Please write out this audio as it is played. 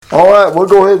All right, we'll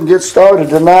go ahead and get started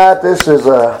tonight. This is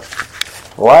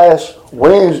last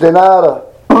Wednesday night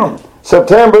of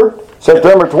September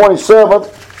 27th.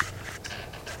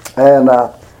 And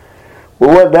we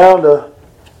went down to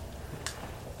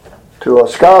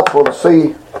Scottsville to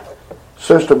see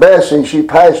Sister Bessie. She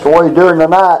passed away during the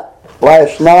night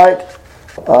last night.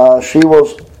 She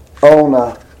was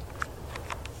on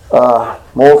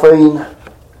morphine.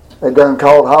 They done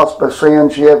called hospice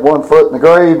in. She had one foot in the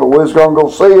grave, but we was going to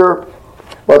go see her.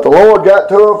 But the Lord got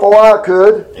to her before I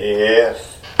could.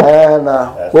 Yes. And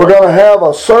we're going to have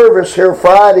a service here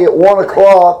Friday at 1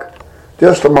 o'clock,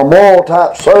 just a memorial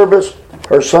type service.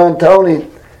 Her son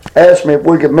Tony asked me if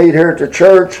we could meet here at the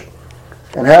church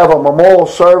and have a memorial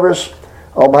service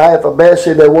on behalf of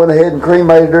Bessie. They went ahead and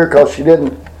cremated her because she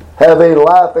didn't have any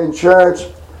life insurance.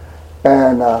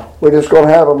 And we're just going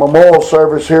to have a memorial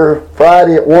service here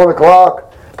Friday at 1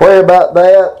 o'clock. Pray about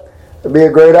that. It'll be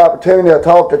a great opportunity. I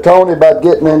talked to Tony about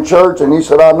getting in church, and he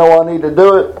said, I know I need to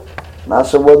do it. And I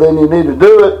said, well, then you need to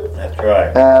do it. That's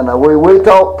right. And we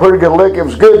talked pretty good lick. It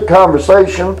was good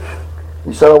conversation.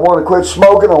 He said, I want to quit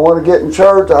smoking. I want to get in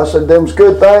church. I said, them's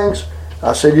good things.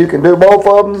 I said, you can do both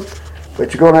of them,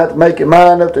 but you're going to have to make your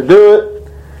mind up to do it.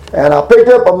 And I picked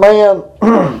up a man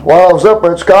while I was up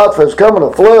there at Scottsville. It's coming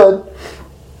a flood.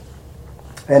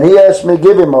 And he asked me to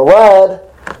give him a ride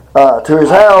to his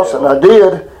house, and I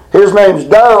did. His name's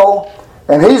Darrell,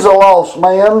 and he's a lost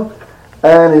man,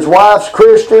 and his wife's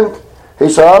Christian. He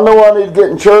said, I know I need to get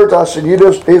in church. I said,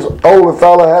 he's an older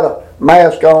fellow, had a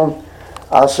mask on.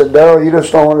 I said, Darrell, you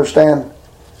just don't understand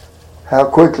how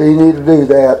quickly you need to do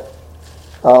that.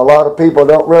 A lot of people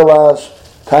don't realize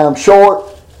time's short.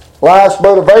 Life's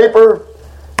but a vapor,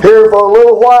 here for a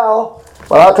little while.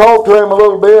 But I talked to him a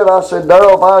little bit. I said,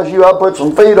 Darrell, if I was you, I'd put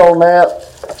some feet on that.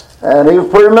 And he was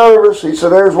pretty nervous. He said,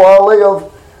 there's where I live.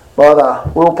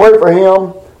 But we'll pray for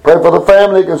him. Pray for the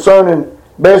family concerning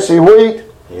Bessie Wheat.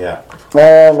 Yeah.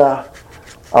 And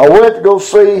I went to go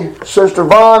see Sister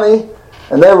Vonnie,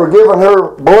 and they were giving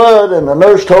her blood, and the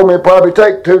nurse told me it'd probably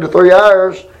take 2 to 3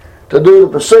 hours to do the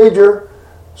procedure.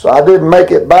 So I didn't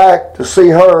make it back to see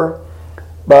her.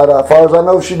 But as far as I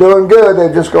know, she's doing good.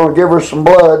 They're just going to give her some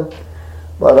blood.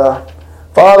 But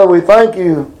Father, we thank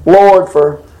you, Lord,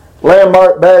 for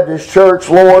Landmark Baptist Church,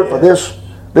 Lord, for this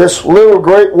little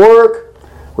great work.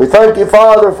 We thank you,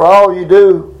 Father, for all you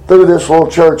do through this little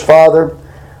church, Father.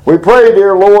 We pray,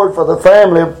 dear Lord, for the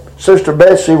family of Sister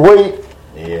Bessie Wheat.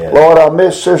 Yeah. Lord, I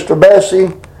miss Sister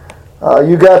Bessie.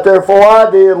 You got there before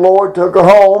I did, Lord, took her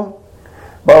home.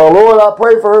 But Lord, I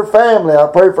pray for her family. I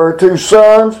pray for her 2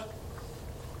 sons.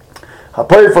 I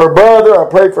pray for her brother. I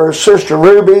pray for her sister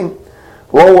Ruby.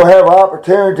 Lord, we'll have an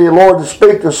opportunity, Lord, to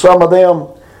speak to some of them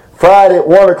Friday at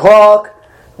 1 o'clock.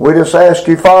 We just ask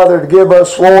you, Father, to give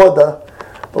us, Lord,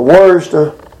 the words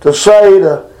to say,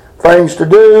 the things to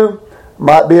do.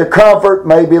 Might be a comfort,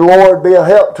 maybe, Lord, be a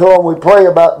help to them. We pray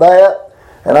about that.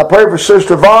 And I pray for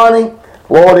Sister Vonnie.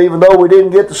 Lord, even though we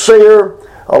didn't get to see her,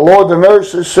 Lord, the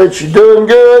nurses said she's doing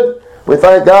good. We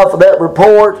thank God for that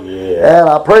report. Yeah. And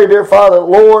I pray, dear Father,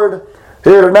 Lord,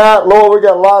 here tonight, Lord, we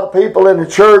got a lot of people in the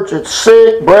church that's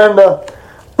sick. Brenda,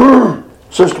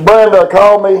 Sister Brenda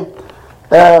called me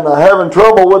and having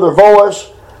trouble with her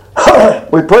voice.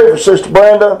 We pray for Sister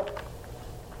Brenda.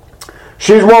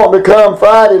 She's wanting to come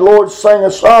Friday, Lord, to sing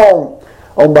a song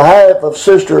on behalf of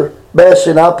Sister Bessie,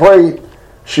 and I pray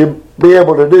she'll be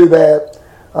able to do that.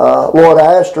 Lord,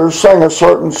 I asked her to sing a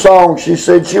certain song. She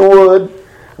said she would.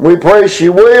 We pray she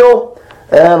will.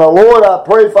 And Lord, I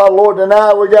pray, Father, Lord,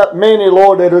 tonight we got many,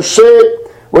 Lord, that are sick.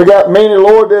 We got many,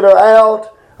 Lord, that are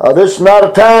out. This is not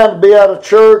a time to be out of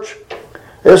church.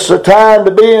 It's a time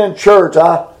to be in church.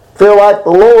 I feel like the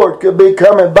Lord could be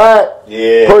coming back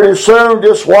pretty soon,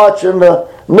 just watching the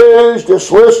news, just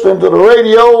listening to the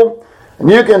radio. And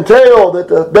you can tell that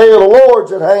the day of the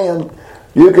Lord's at hand.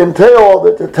 You can tell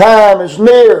that the time is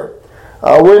near.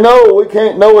 We know we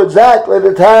can't know exactly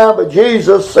the time, but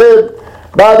Jesus said,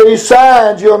 by these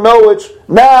signs you'll know it's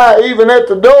nigh, even at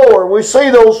the door. We see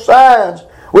those signs.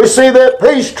 We see that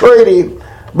peace treaty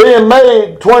being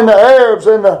made between the Arabs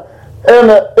and the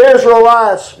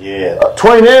Israelites. Yeah.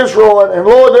 Between Israel and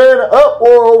Lord, they're in an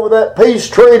uproar over that peace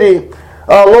treaty.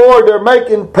 Lord, they're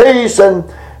making peace, and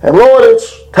Lord,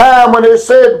 it's time when it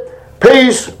said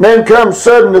peace, then comes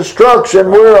sudden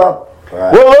destruction. We're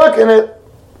looking at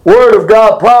Word of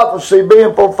God prophecy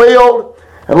being fulfilled.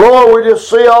 And Lord, we just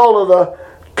see all of the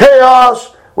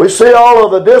chaos. We see all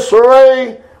of the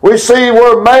disarray. We see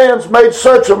where man's made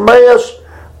such a mess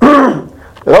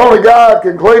that only God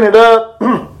can clean it up.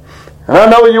 And I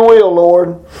know you will,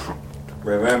 Lord.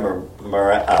 Remember,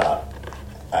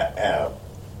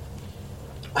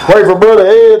 Pray for Brother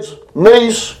Ed's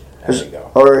niece.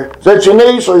 Or is that your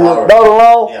niece or your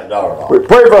daughter-in-law? Yeah, daughter-in-law. We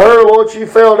pray for her, Lord. She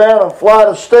fell down a flight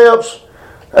of steps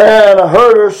and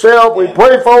hurt herself. We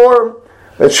pray for her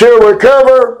that she'll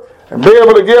recover and be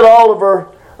able to get all of her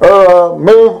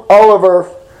move all of her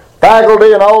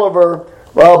faculty and all of her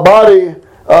body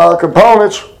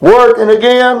components working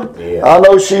again. Yeah. I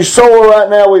know she's sore right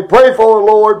now. We pray for her,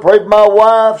 Lord. Pray for my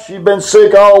wife. She's been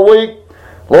sick all week.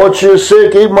 Lord, she was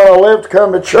sick even when I left to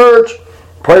come to church.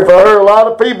 Pray for her. A lot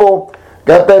of people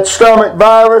got that stomach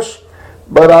virus.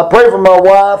 But I pray for my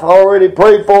wife. I already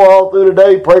prayed for her all through the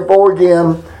day. Pray for her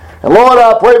again. And Lord,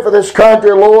 I pray for this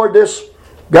country, Lord, this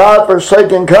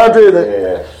God-forsaken country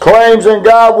that claims in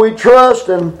God we trust.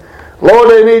 And Lord,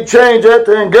 they need change at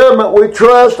the government we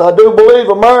trust. I do believe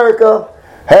America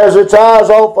has its eyes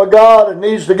off of God and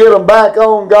needs to get them back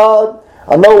on God.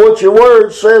 I know what your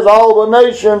word says, all the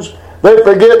nations that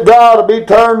forget God will be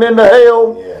turned into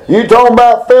hell. Yes. You talking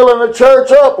about filling the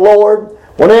church up, Lord.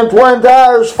 When them Twin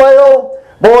Towers fell,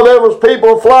 boy, there was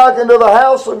people flocking to the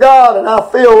house of God, and I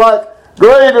feel like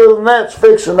greater than that's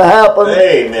fixing to happen.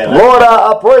 Amen. Lord,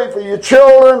 I pray for your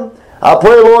children. I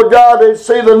pray, Lord God, they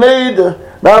see the need to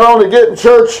not only get in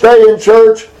church, stay in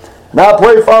church. And I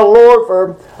pray, Father, Lord,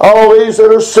 for all these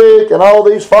that are sick and all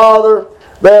these, Father,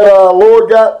 that, Lord,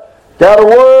 got to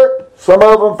work. Some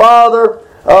of them, Father,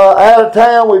 out of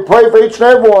town. We pray for each and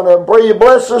every one of them. Pray you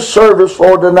bless this service,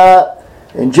 Lord, tonight.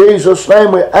 In Jesus'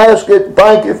 name we ask it and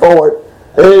thank you for it.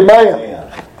 Amen. Amen.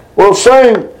 We'll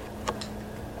sing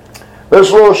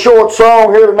this little short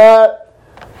song here tonight.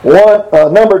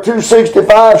 Number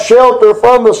 265, Shelter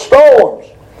from the Storms.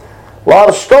 A lot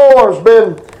of storms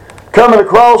been coming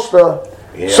across the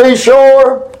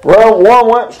seashore. Well, one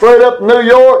went straight up to New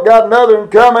York, got another one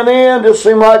coming in. Just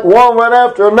seemed like one went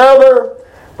after another.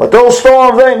 But those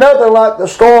storms ain't nothing like the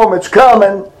storm that's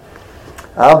coming.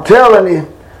 I'm telling you,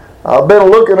 I've been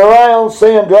looking around,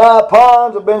 seeing dry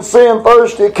ponds. I've been seeing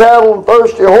thirsty cattle and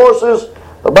thirsty horses.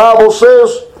 The Bible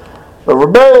says the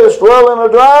rebellious dwell in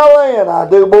a dry land. I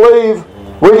do believe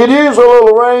we could use a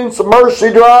little rain, some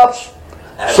mercy drops.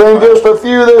 Seen just a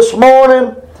few this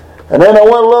morning. And then I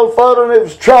went a little further and it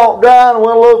was chalk down. And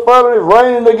went a little further and it was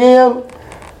raining again.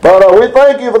 But we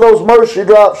thank you for those mercy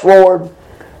drops, Lord.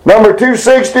 Number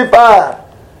 265.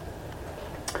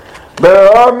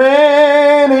 There are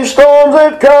many storms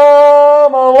that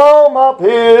come along my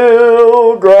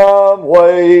pilgrim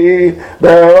way.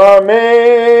 There are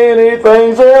many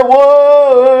things that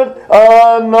would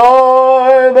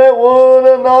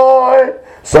annoy,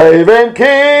 save and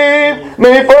keep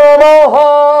me from all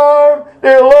harm.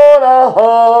 Dear Lord, I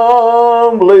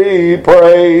humbly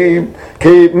pray.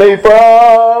 Keep me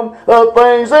from the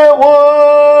things that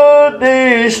would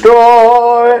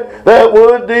destroy,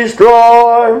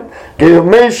 Give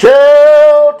me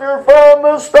shelter from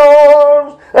the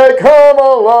storms that come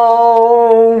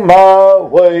along my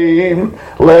way.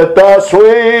 Let thy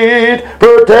sweet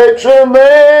protection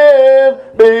then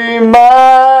be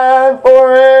mine,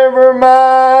 forever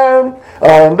mine.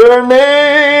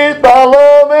 Underneath thy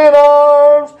loving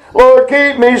arms, Lord,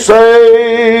 keep me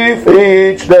safe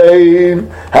each day.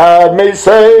 Hide me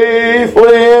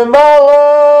safely in thy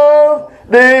love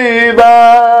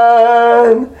divine.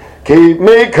 Keep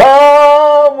me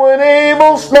calm when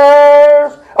evil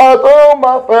snares I throw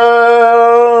my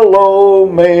fellow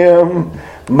men.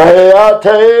 May I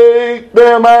take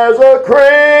them as a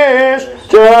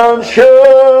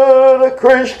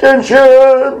Christian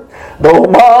should. Though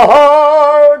my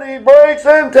heart he breaks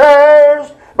and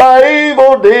tears by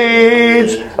evil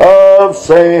deeds of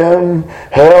sin.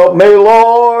 Help me,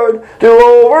 Lord, to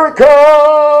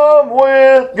overcome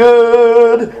with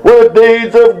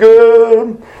deeds of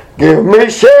good. Give me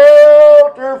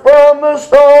shelter from the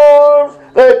storms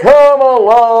that come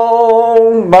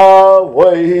along my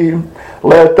way.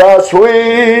 Let thy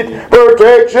sweet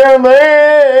protection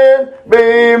then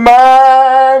be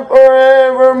mine,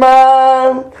 forever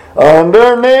mine.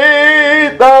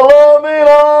 Underneath thy loving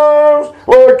arms,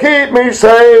 Lord, keep me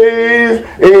safe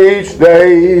each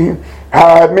day.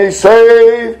 Hide me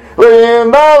safely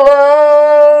in thy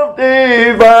love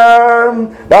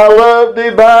divine. Thy love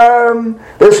divine.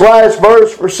 This last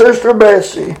verse for Sister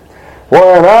Bessie.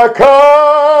 When I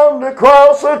come to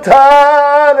cross the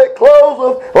tide at close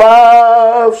of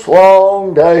life's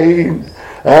long day,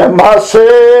 and my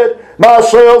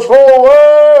sails for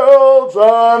worlds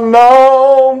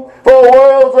unknown,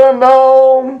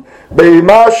 be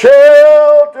my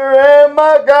shelter and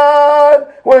my guide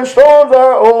when storms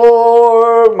are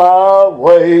o'er my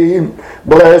way.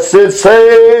 Blessed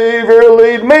Savior,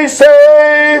 lead me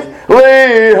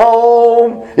safely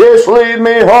home. Yes, lead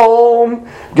me home.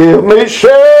 Give me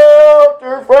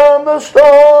shelter from the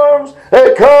storms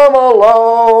that come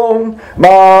along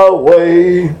my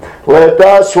way. Let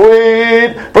thy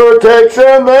sweet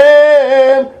protection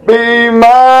then be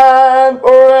mine,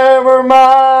 forever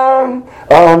mine.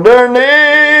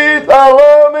 Underneath thy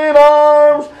loving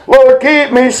arms, Lord,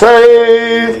 keep me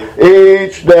safe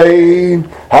each day.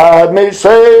 Hide me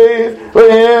safely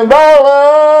in thy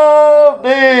love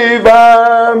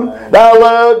divine. Thy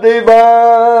love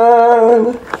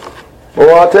divine.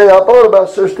 Well, I tell you, I thought about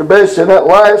Sister Bessie in that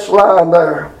last line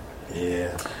there.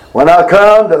 Yeah. When I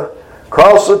come to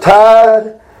cross the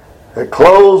tide at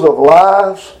close of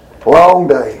life's long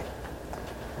day,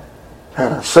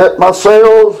 and I set my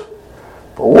sails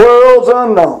for worlds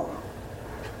unknown,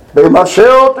 be my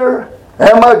shelter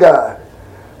and my guide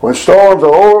when storms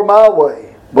are over my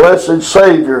way. Blessed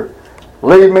Savior,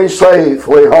 lead me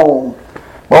safely home.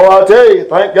 Well, I tell you,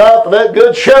 thank God for that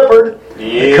good shepherd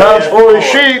that comes for his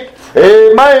sheep.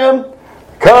 Amen.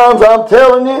 Comes, I'm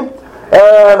telling you,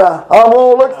 and I'm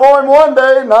going to look for him one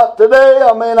day. Not today.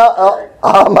 I mean,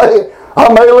 I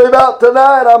may leave out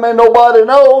tonight. I mean, nobody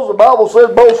knows. The Bible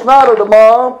says both tonight or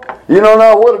tomorrow. You don't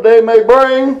know what a day may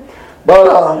bring.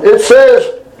 But it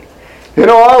says, you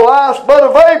know, our life's but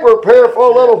a vapor, appear for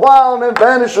a little while and then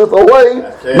vanisheth away.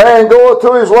 Man goeth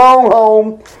to his long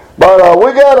home. But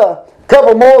we got a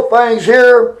couple more things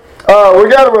here. We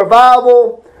got a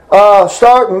revival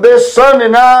starting this Sunday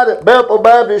night at Bethel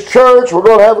Baptist Church. We're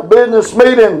going to have a business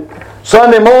meeting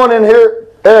Sunday morning here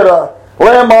at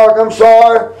Landmark,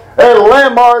 at a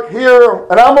Landmark here.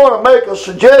 And I'm going to make a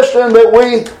suggestion that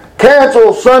we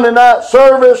cancel Sunday night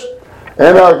service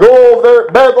and go over there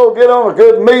at Bethel, get on a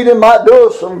good meeting, might do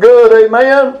us some good,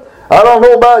 amen. I don't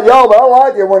know about y'all, but I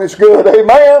like it when it's good,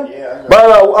 amen. Yeah, but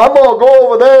I'm going to go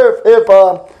over there if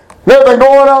nothing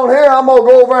going on here, I'm going to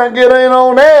go over and get in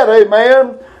on that,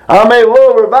 amen. I mean, a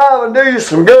little revival and do you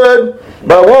some good,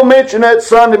 but we'll mention that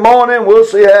Sunday morning. We'll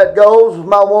see how it goes. If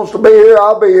somebody wants to be here,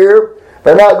 I'll be here. If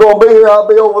they're not going to be here, I'll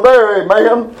be over there,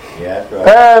 amen. Yeah, that's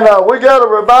right. And we got a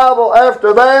revival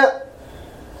after that,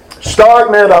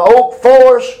 starting at Oak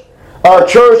Forest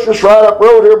Church just right up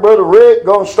road here. Brother Rick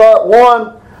going to start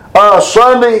one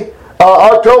Sunday,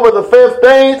 October the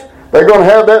 15th. They're going to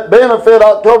have that benefit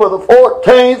October the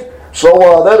 14th.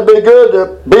 So that'll be good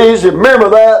to be easy to remember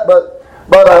that. But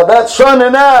that Sunday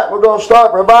night, we're going to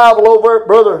start revival over at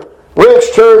Brother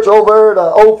Rick's church over at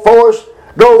Oak Forest.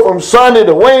 Go from Sunday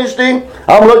to Wednesday.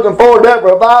 I'm looking forward to that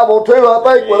revival too. I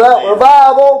think without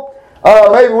revival,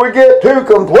 maybe we get too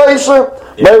complacent.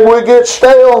 Maybe we get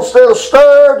stale instead of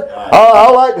stirred. I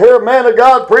like to hear a man of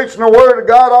God preaching the Word of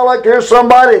God. I like to hear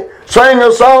somebody sing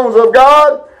the songs of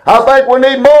God. I think we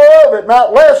need more of it,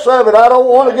 not less of it. I don't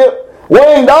want to get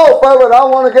weaned off of it. I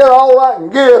want to get all I can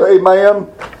get. Amen.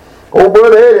 Oh,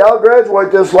 Brother Eddie, I'll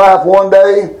graduate this life one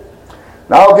day,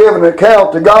 and I'll give an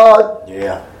account to God.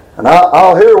 Yeah. And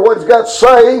I'll hear what He's got to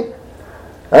say,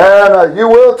 and you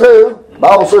will too. The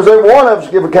Bible says every one of us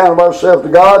give account of ourselves to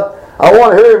God. I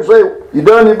want to hear Him say, "You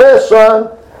done your best, son."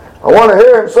 I want to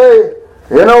hear Him say,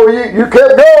 "You know, you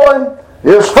kept going.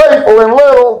 You was faithful in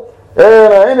little."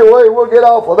 And anyway, we'll get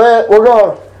off of that. We're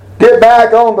going to get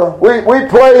back on the... We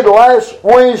played last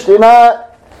Wednesday night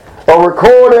a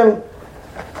recording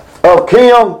of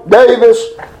Kim Davis,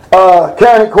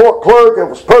 county court clerk that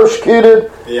was persecuted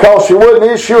because she wouldn't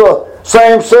issue a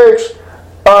same-sex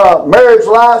marriage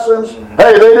license.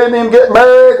 Hey, they didn't even get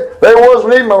married. They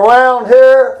wasn't even around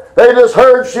here. They just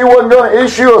heard she wasn't going to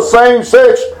issue a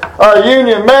same-sex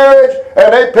union marriage,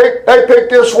 and they picked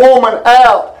this woman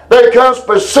out. They come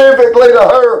specifically to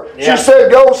her. Yeah. She said,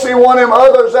 "Go see one of them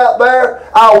others out there.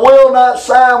 I will not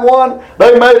sign one."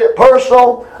 They made it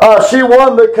personal. She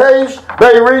won the case.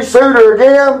 They resued her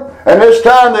again, and this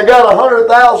time they got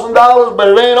 $100,000, but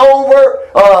it ain't over.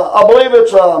 I believe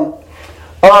it's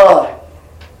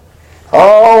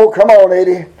oh, come on,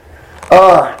 Eddie.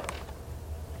 I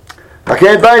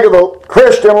can't think of the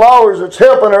Christian lawyers that's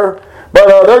helping her,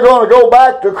 but they're going to go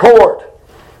back to court.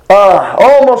 I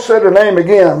almost said her name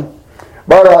again.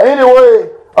 But anyway,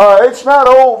 it's not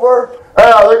over.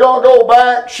 They're going to go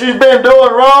back. She's been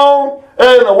doing wrong.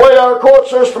 And the way our court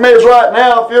system is right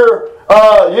now, if you're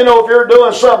if you're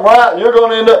doing something right, you're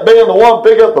going to end up being the one to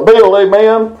pick up the bill,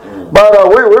 amen. But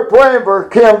we're praying for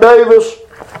Kim Davis,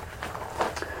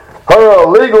 her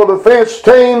legal defense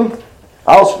team.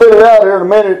 I'll spit it out here in a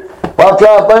minute. If I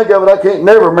try to think of it, I can't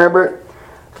never remember it.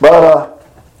 But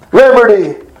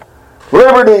Liberty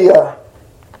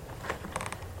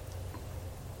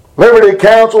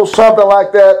Council, something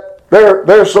like that.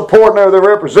 They're supporting her. They're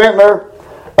representing her.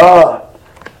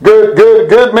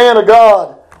 Good men of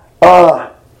God.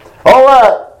 All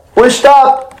right. we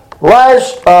stopped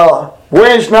last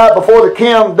Wednesday night before the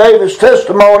Kim Davis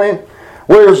testimony.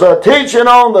 We was teaching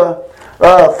on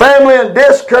the family and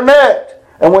disconnect.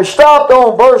 And we stopped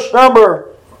on verse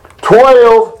number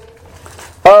 12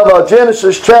 of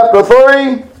Genesis chapter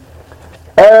 3.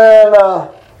 And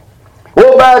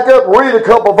we'll back up and read a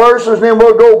couple verses, and then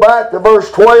we'll go back to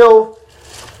verse 12.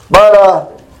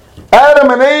 But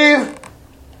Adam and Eve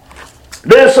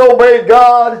disobeyed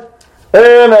God,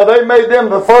 and they made them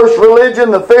the first religion,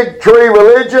 the fig tree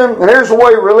religion. And here's the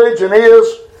way religion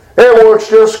is. It works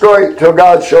just great till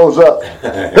God shows up.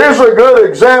 Here's a good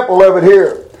example of it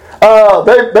here.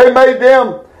 They made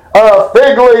them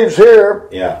fig leaves here.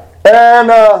 Yeah. And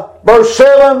verse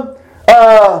 7,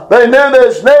 they knew they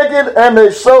was naked, and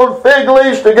they sewed fig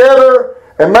leaves together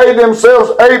and made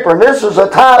themselves apron. This is a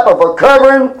type of a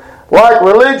covering like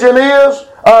religion is.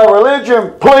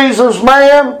 Religion pleases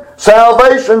man.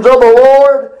 Salvation's of the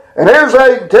Lord. And here's how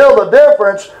you can tell the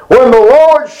difference. When the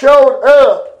Lord showed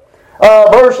up,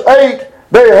 verse 8,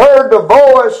 they heard the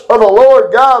voice of the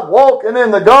Lord God walking in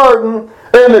the garden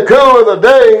in the cool of the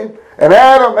day, and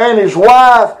Adam and his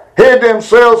wife hid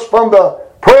themselves from the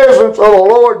presence of the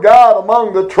Lord God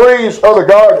among the trees of the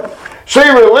garden. See,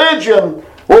 religion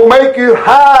will make you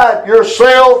hide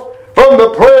yourself from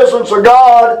the presence of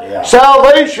God. Yeah.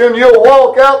 Salvation, you'll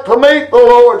walk out to meet the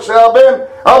Lord. Say, I've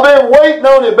been waiting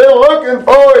on you, been looking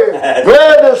for you,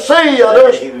 glad to see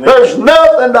you. There's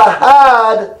nothing to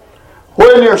hide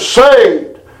when you're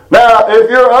saved. Now, if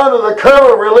you're under the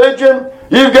cover of religion,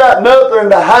 you've got nothing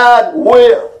to hide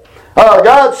with.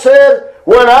 God said,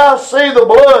 when I see the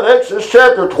blood, Exodus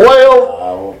chapter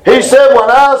 12, He said, when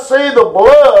I see the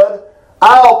blood,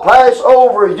 I'll pass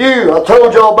over you. I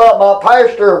told y'all about my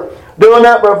pastor doing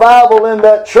that revival in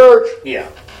that church. Yeah.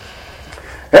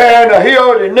 And he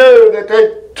already knew that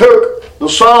they took the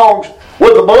songs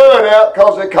with the blood out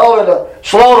because they call it a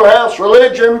slaughterhouse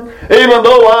religion, even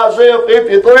though Isaiah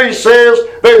 53 says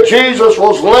that Jesus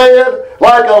was led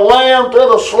like a lamb to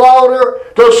the slaughter.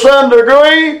 To some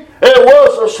degree, it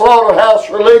was a slaughterhouse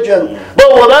religion.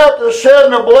 But without the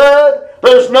shedding of blood,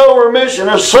 there's no remission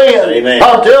of sin. Amen.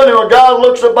 I'm telling you, when God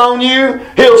looks upon you,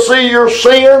 He'll see your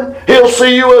sin. He'll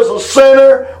see you as a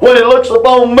sinner. When He looks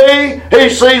upon me, He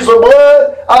sees the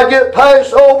blood. I get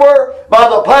passed over by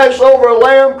the Passover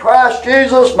Lamb, Christ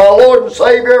Jesus, my Lord and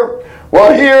Savior.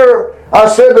 Well, here I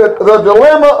said that the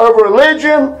dilemma of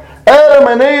religion, Adam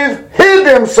and Eve hid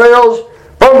themselves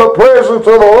from the presence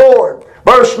of the Lord.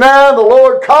 Verse 9, the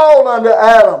Lord called unto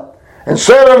Adam and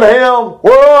said unto him,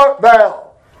 Where art thou?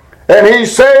 And he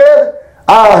said,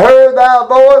 I heard thy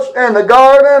voice in the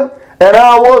garden, and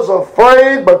I was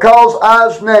afraid because I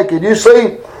was naked. You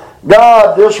see,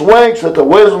 God just winks at the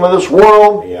wisdom of this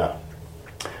world. Yeah.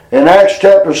 In Acts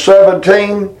chapter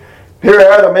 17, here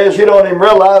Adam is. He don't even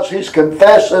realize he's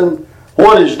confessing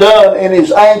what he's done in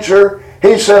his answer.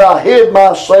 He said, I hid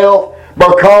myself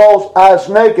because I was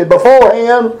naked.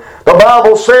 Beforehand, the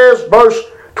Bible says, verse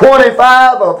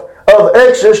 25 of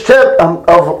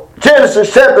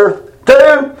Genesis chapter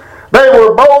 2, they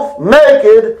were both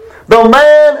naked, the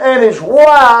man and his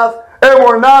wife, and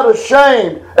were not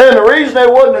ashamed. And the reason they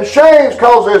wasn't ashamed is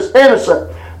because they was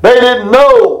innocent. They didn't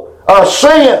know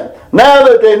sin. Now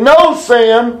that they know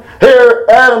sin, here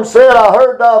Adam said, I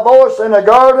heard thy voice in the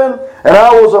garden, and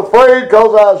I was afraid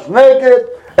because I was naked,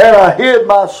 and I hid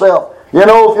myself. You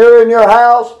know, if you're in your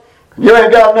house, you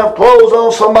ain't got enough clothes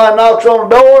on, somebody knocks on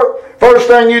the door, first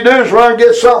thing you do is run and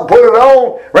get something, put it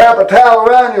on, wrap a towel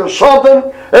around you or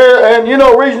something. And you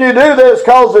know the reason you do this is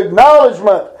because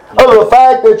acknowledgement of the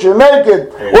fact that you're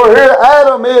naked. Well, here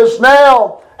Adam is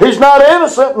now. He's not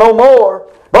innocent no more.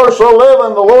 Verse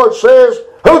 11, the Lord says,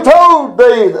 Who told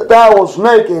thee that thou was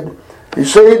naked? You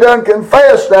see, he done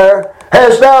confessed there.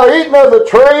 Hast thou eaten of the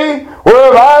tree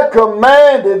whereof I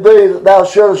commanded thee that thou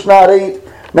shouldest not eat?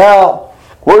 Now,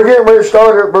 we're getting ready to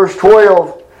start at verse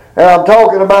 12, and I'm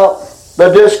talking about the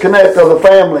disconnect of the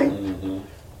family. Mm-hmm.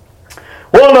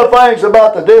 One of the things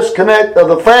about the disconnect of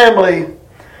the family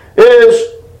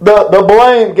is the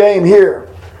blame game here.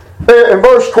 In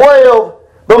verse 12,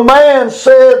 the man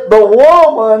said, The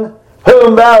woman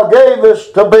whom thou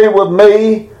gavest to be with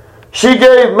me, she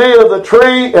gave me of the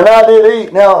tree, and I did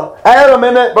eat. Now, Adam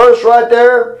in that verse right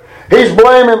there, he's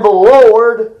blaming the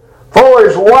Lord for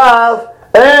his wife,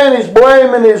 and he's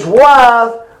blaming his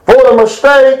wife for the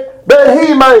mistake that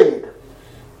he made.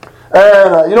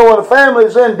 And you know, when a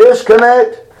family's in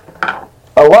disconnect,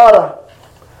 a lot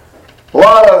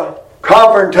of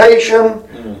confrontation,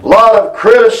 a lot of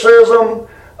criticism,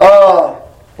 a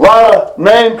lot of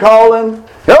name calling.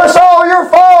 You know, it's all your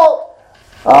fault.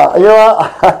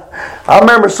 I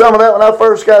remember some of that when I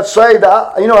first got saved.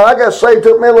 I got saved. It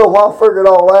took me a little while to figure it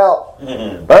all out.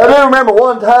 But I do remember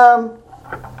one time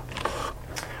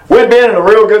we'd been in a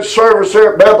real good service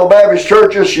here at Bethel Baptist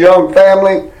Church, this young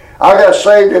family. I got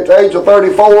saved at the age of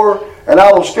 34, and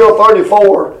I was still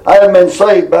 34. I hadn't been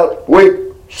saved about a week.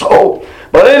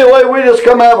 But anyway, we just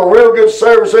come out of a real good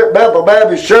service here at Bethel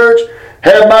Baptist Church.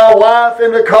 Had my wife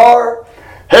in the car.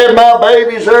 Had my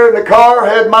babies there in the car.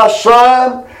 Had my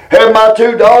son. Had my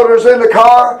 2 daughters in the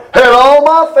car. Had all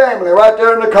my family right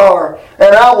there in the car.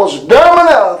 And I was dumb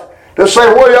enough to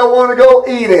say, where y'all want to go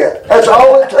eat at? That's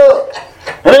all it took.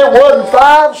 And it wasn't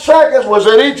 5 seconds, was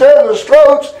at each other's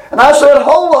throats. And I said,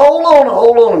 hold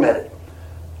on a minute.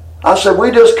 I said,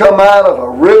 we just come out of a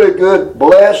really good,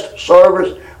 blessed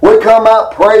service. We come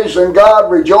out praising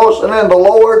God, rejoicing in the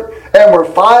Lord, and we're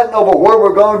fighting over where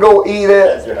we're going to go eat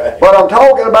at. Right. But I'm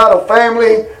talking about a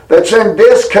family that's in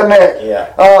disconnect.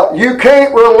 Yeah. You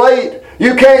can't relate.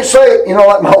 You can't say,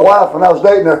 like my wife when I was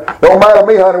dating her, don't matter to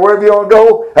me, honey, wherever you want to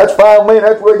go, that's fine with me,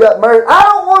 that's where we got married. I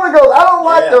don't want to go. I don't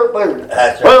like their food.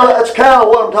 That's right. Well, that's kind of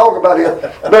what I'm talking about here.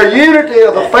 The unity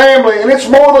of the family, and it's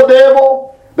more the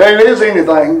devil than it is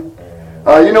anything.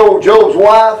 Job's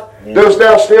wife, dost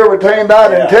thou still retain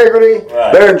thine integrity?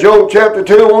 Right. There in Job chapter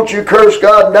 2, won't you curse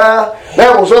God and die?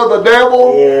 That was of the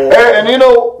devil. Yeah. And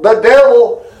the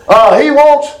devil, he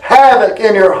wants havoc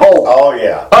in your home. Oh,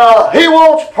 yeah. He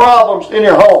wants problems in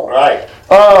your home. Right.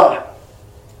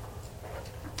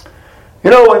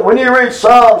 When you read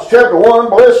Psalms chapter 1,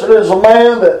 blessed is the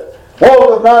man that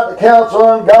walketh not in the counsel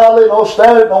of ungodly, nor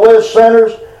standeth in the way of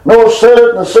sinners, nor sitteth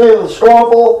in the seat of the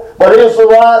scornful, but his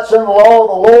delights in the law of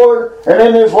the Lord, and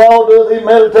in his law doth he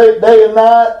meditate day and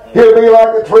night. He'll be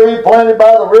like a tree planted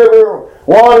by the river of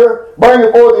water,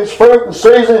 bringing forth his fruit in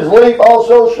season. His leaf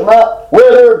also shall not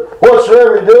wither.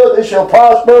 Whatsoever he doeth, he shall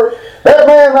prosper. That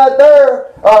man right there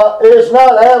is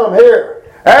not Adam here.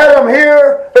 Adam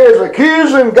here is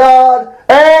accusing God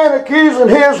and accusing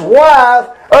his wife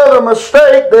of the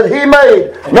mistake that he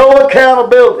made. No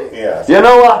accountability. Yes.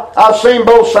 I've seen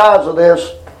both sides of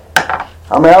this.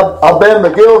 I've been the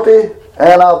guilty,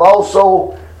 and I've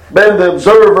also been the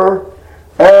observer,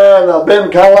 and I've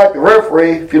been kind of like the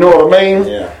referee, if you know what I mean.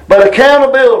 Yeah. But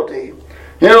accountability,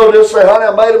 just say, honey,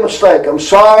 I made a mistake. I'm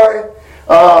sorry.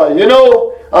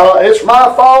 It's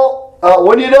my fault.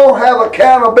 When you don't have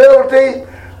accountability,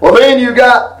 well, then you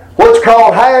got what's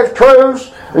called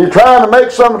half-truths. You're trying to make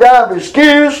some kind of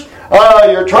excuse.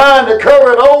 You're trying to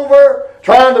cover it over,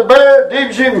 trying to bear it deep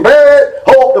as you can bear it,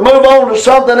 hope to move on to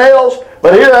something else.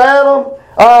 But here Adam,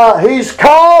 he's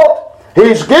caught,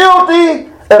 he's guilty,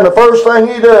 and the first thing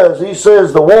he does, he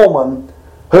says, the woman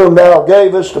whom thou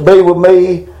gavest to be with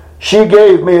me, she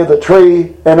gave me of the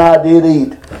tree, and I did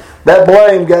eat. That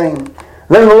blame game.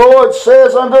 Then the Lord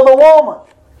says unto the woman,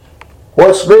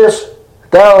 what's this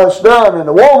thou hast done? And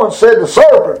the woman said, the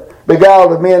serpent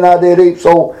beguiled of me, and I did eat.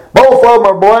 So both of them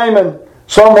are blaming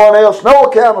someone else. No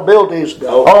accountability is the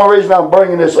only reason I'm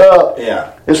bringing this up.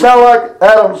 Yeah. It's not like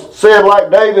Adam said,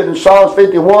 like David in Psalms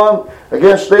 51,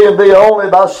 against thee and thee only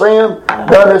by sin,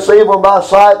 done this evil in thy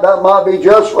sight, that might be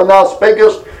just when thou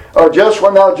speakest, or just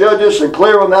when thou judgest, and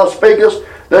clear when thou speakest.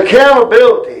 The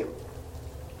accountability.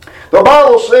 The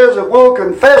Bible says if we'll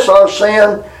confess our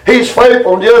sin, He's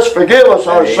faithful and just forgive us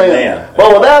our sin.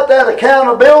 But without that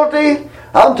accountability,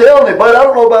 I'm telling you, but I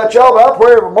don't know about y'all, but I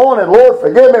pray every morning, Lord,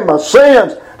 forgive me my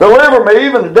sins. Deliver me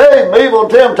even today from evil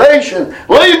and temptation.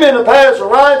 Lead me in the paths of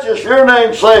righteousness for your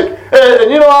name's sake.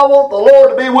 And I want the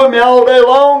Lord to be with me all day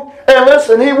long. And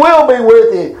listen, He will be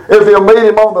with you if you'll meet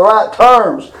Him on the right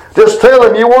terms. Just tell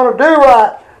Him you want to do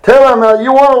right. Tell Him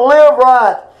you want to live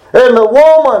right. And the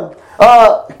woman,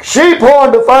 she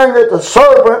pointed the finger at the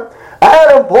serpent.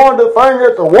 Adam pointed the finger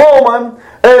at the woman.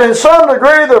 And in some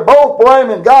degree they're both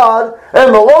blaming God.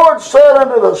 And the Lord said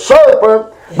unto the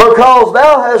serpent, because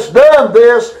thou hast done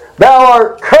this, thou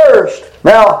art cursed.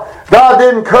 Now, God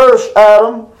didn't curse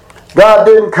Adam. God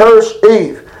didn't curse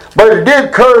Eve. But He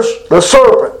did curse the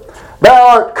serpent. Thou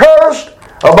art cursed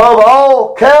above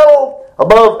all cattle,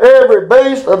 above every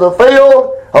beast of the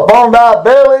field. Upon thy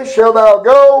belly shalt thou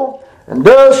go, and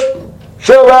dust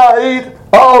shalt thou eat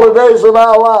all the days of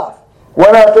thy life.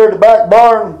 Went out there to the back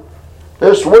barn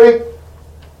this week.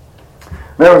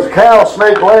 There was a cow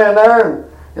snake laying there,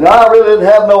 and I really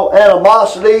didn't have no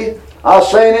animosity. I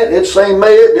seen it, it seen me,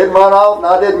 it didn't run off, and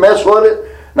I didn't mess with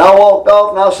it. And I walked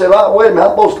off, and I said, wait a minute,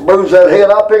 I'm supposed to bruise that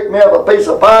head. I picked me up a piece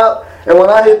of pipe, and when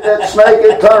I hit that snake,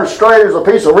 it turned straight as a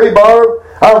piece of rebarb.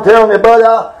 I'm telling you, buddy,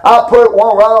 I put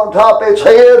one right on top of its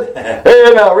head.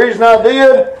 And the reason I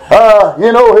did,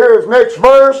 here's next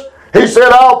verse. He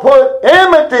said, I'll put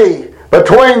enmity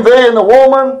between thee and the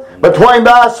woman, between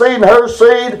thy seed and her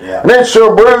seed, and it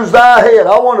shall bruise thy head.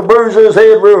 I want to bruise his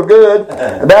head real good,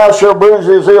 and thou shalt bruise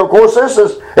his heel. Of course, this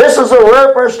is a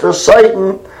reference to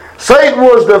Satan. Satan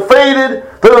was defeated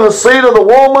through the seed of the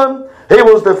woman. He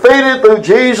was defeated through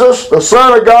Jesus, the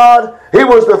Son of God. He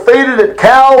was defeated at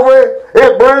Calvary.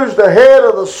 It bruised the head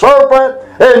of the serpent.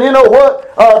 And you know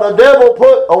what? The devil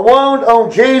put a wound on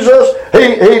Jesus.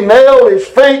 He nailed his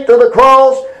feet to the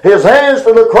cross, his hands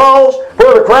to the cross,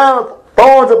 put a crown of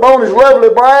thorns upon his lovely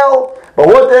brow. But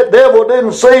what that devil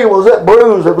didn't see was that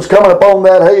bruise that was coming upon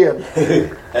that head.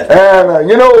 And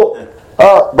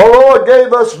the Lord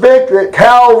gave us victory at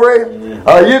Calvary.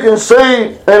 You can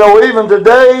see, even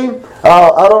today,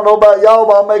 I don't know about y'all,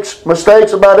 but I make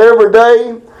mistakes about every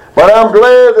day. But I'm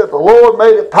glad that the Lord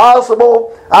made it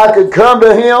possible. I could come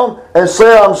to Him and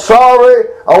say, I'm sorry.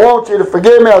 I want you to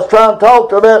forgive me. I was trying to talk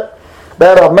to that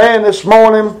man this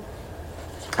morning.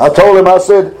 I told him, I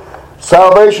said,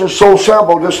 salvation is so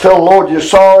simple. Just tell the Lord you're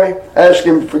sorry. Ask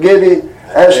Him to forgive you.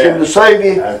 Ask Him to save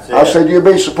you. I said, you'll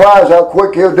be surprised how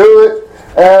quick He'll do it.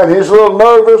 And he's a little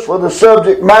nervous with the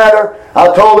subject matter.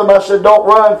 I told him, I said, don't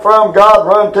run from God,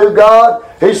 run to God.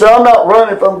 He said, I'm not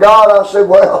running from God. I said,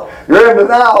 well, you're in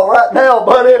denial right now,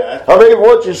 buddy. I mean,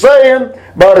 what you're saying.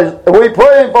 But we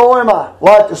praying for him. I'd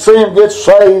like to see him get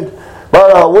saved.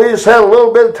 But we just had a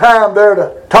little bit of time there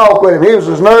to talk with him. He was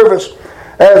as nervous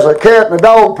as a cat in a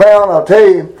dog pound, I'll tell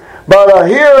you. But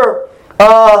here,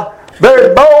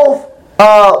 they both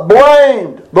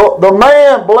blamed. The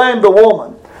man blamed the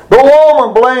woman. The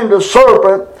woman blamed the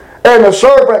serpent, and the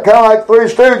serpent, kind of like Three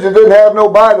Stooges, didn't have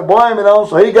nobody to blame it on,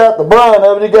 so he got the brunt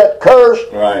of it. He got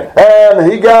cursed, right. And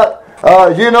he got,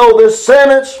 this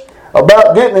sentence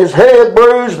about getting his head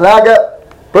bruised, and I got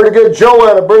pretty good joy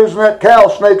out of bruising that cow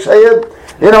snake's head.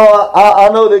 I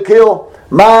know they kill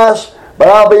mice, but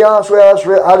I'll be honest with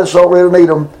you, I just don't really need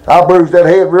them. I bruised that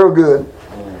head real good.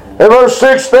 In verse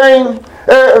 16,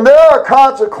 and there are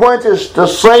consequences to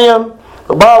sin.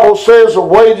 The Bible says the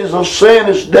wages of sin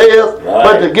is death,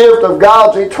 but the gift of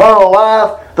God's eternal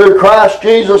life through Christ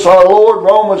Jesus our Lord.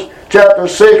 Romans chapter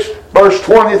 6, verse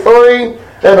 23.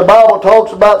 And the Bible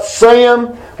talks about sin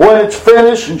when it's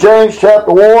finished. In James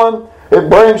chapter 1, it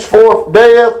brings forth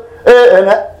death.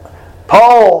 And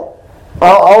Paul,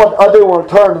 I do want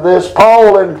to turn to this.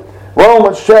 Paul in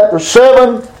Romans chapter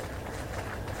 7,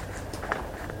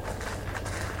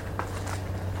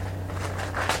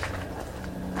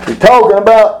 he's talking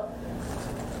about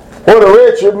what a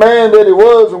wretched man that he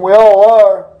was, and we all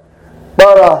are.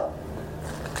 But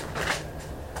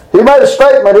he made a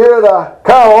statement here that I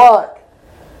kind of like.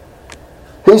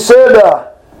 He said,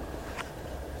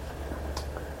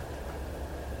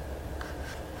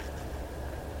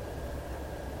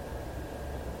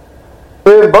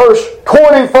 in verse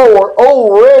 24,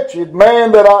 O wretched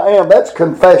man that I am. That's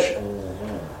confession.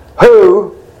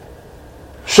 Who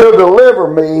shall deliver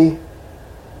me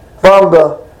from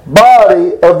the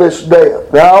body of this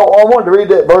death? Now, I wanted to read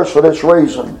that verse for this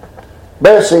reason.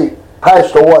 Bessie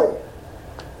passed away.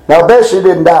 Now, Bessie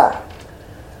didn't die.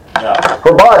 No.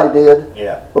 Her body did,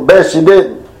 but Bessie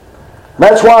didn't. And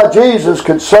that's why Jesus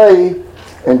could say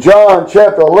in John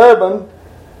chapter 11,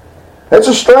 it's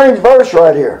a strange verse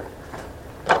right here.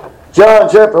 John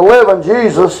chapter 11,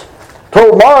 Jesus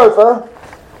told Martha,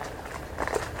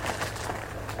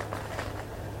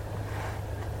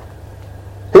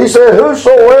 He said,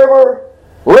 whosoever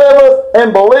liveth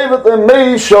and believeth in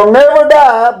me shall never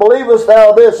die. Believest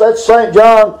thou this? That's St.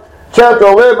 John chapter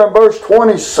 11, verse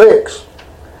 26.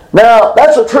 Now,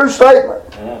 that's a true statement.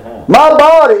 Mm-hmm. My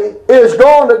body is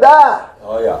going to die.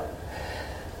 Oh, yeah.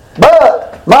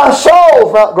 But my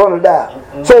soul's not going to die.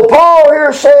 Mm-hmm. So Paul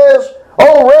here says,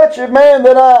 O wretched man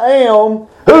that I am,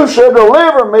 who shall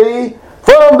deliver me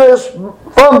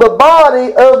from the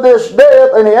body of this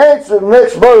death? And he answered in the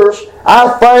next verse, I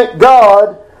thank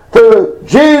God through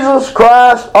Jesus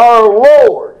Christ our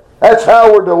Lord. That's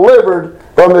how we're delivered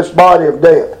from this body of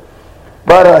death.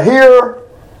 But here,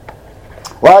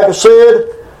 like I said,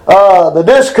 the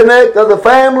disconnect of the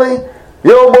family,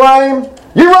 you'll blame.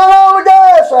 You run all the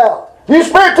gas out. You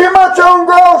spent too much on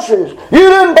groceries. You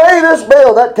didn't pay this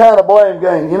bill. That kind of blame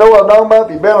game. You know what I'm talking about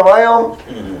if you've been around?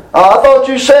 I thought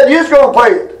you said you was going to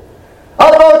pay it.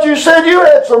 I thought you said you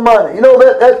had some money. You know,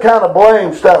 that kind of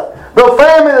blame stuff. The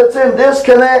family that's in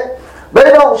disconnect, they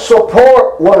don't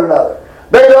support one another.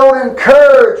 They don't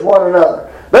encourage one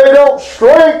another. They don't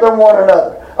strengthen one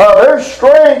another. There's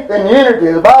strength in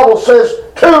unity. The Bible says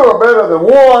two are better than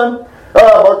one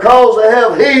because they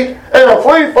have heat, and a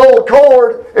threefold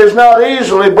cord is is not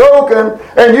easily broken,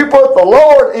 and you put the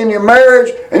Lord in your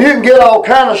marriage, and you can get all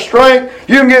kind of strength.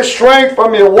 You can get strength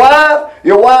from your wife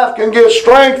can get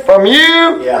strength from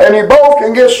you, and you both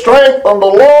can get strength from the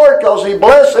Lord because He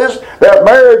blesses that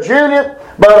marriage union.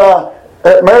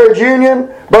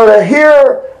 But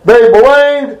here they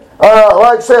blamed,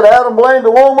 like I said, Adam blamed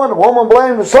the woman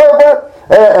blamed the serpent,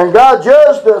 and God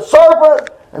judged the serpent.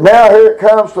 And now here it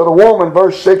comes to the woman,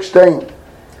 verse 16.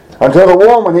 Unto the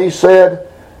woman He said,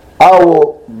 I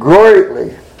will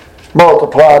greatly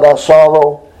multiply thy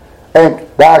sorrow and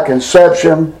thy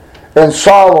conception. In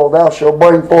sorrow thou shalt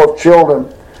bring forth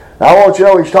children. Now I want you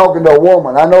to know He's talking to a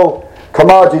woman. I know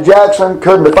Kamaji Jackson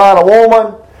couldn't define a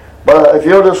woman, but if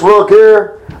you'll just look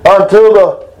here, unto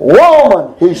the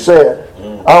woman He said,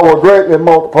 I will greatly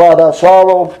multiply thy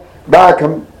sorrow, thy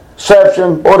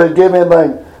conception. Boy, they give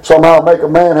anything somehow make a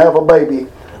man have a baby.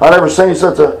 I never seen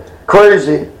such a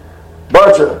crazy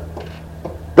bunch of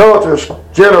adulterous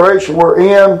generation we're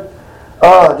in.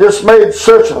 Just made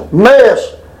such a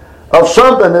mess of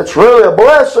something that's really a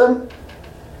blessing.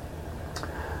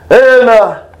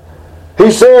 And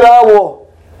He said, I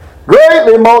will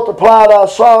greatly multiply thy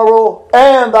sorrow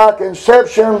and thy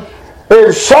conception.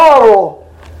 In sorrow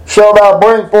shalt thou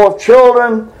bring forth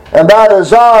children, and thy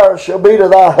desire shall be to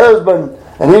thy husband,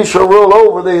 and he shall rule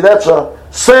over thee. That's a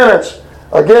sentence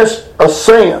against a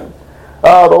sin.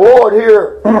 The Lord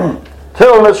here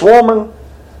telling this woman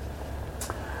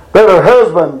that her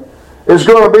husband is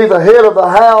going to be the head of the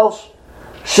house.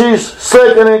 She's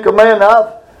second in command.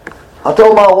 Now, I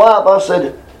told my wife, I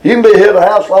said, you can be head of the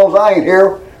house as long as I ain't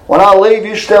here. When I leave,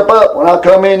 you step up. When I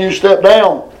come in, you step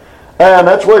down. And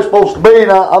that's the way it's supposed to be.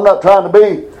 Now, I'm not trying to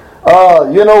be,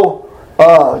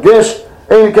 against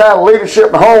any kind of leadership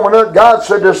in the home or nothing. God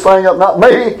set this thing up, not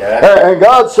me. Yeah. And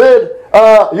God said,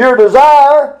 your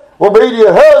desire will be to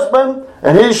your husband,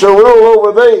 and he shall rule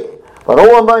over thee. But the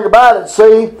one thing about it,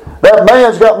 see, that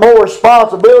man's got more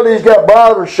responsibility. He's got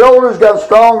broader shoulders, got a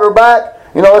stronger back.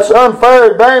 You know, it's an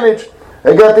unfair advantage.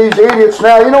 They got these idiots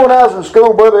now. You know, when I was in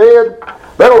school, Brother Ed,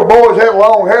 there were boys that had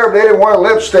long hair, but they didn't wear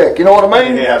lipstick. You know what I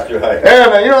mean? Yeah, that's right.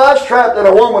 And, I was trapped in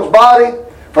a woman's body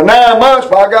for 9 months,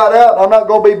 but I got out. I'm not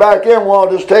going to be back in one,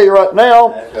 I'll just tell you right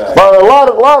now. Right. But a lot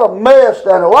of mess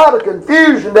down here, a lot of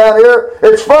confusion down here.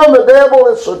 It's from the devil,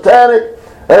 it's satanic,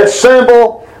 it's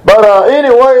simple. But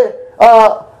anyway,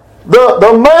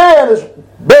 the man is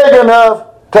big enough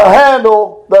to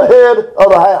handle the head of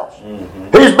the house.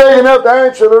 Mm-hmm. He's big enough to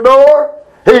answer the door.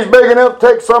 He's big enough to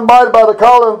take somebody by the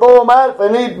collar and throw them out if they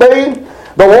need be.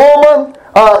 The woman,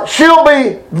 she'll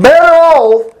be better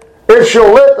off if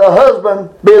she'll let the husband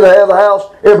be the head of the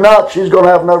house. If not, she's going to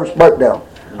have a nervous breakdown.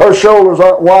 Her shoulders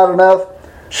aren't wide enough.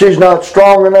 She's not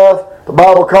strong enough. The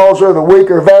Bible calls her the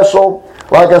weaker vessel.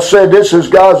 Like I said, this is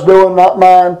God's doing, not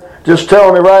mine. Just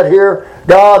telling you right here,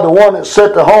 God, the one that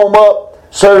set the home up,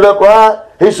 set it up right.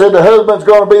 He said the husband's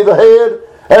going to be the head.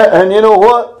 And you know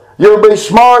what? You'll be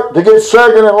smart to get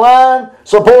second in line.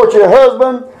 Support your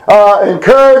husband.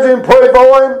 Encourage him. Pray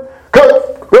for him.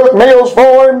 Cook meals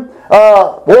for him.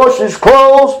 Wash his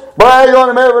clothes. Brag on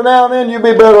him every now and then. You'll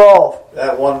be better off.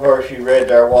 That one verse you read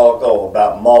there a while ago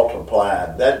about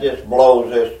multiplying, that just blows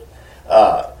this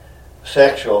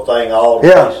sexual thing all to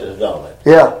pieces, don't it?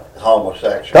 Yeah.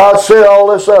 Homosexual. God set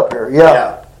all this up here.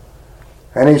 Yeah.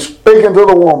 And He's speaking to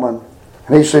the woman.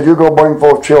 And He said, you're going to bring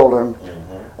forth children.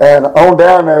 Mm-hmm. And on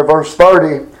down there, verse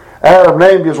 30, Adam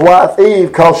named his wife Eve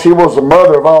because she was the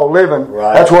mother of all living.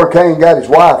 Right. That's where Cain got his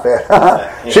wife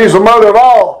at. She's the mother of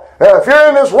all. If you're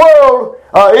in this world,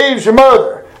 Eve's your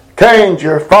mother. Cain's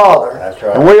your father. That's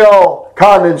right. And we all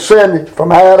condescended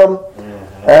from Adam.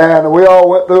 Mm-hmm. And we all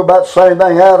went through about the same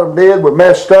thing Adam did. We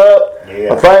messed up. Yeah.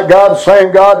 But thank God, the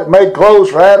same God that made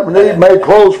clothes for Adam and Eve made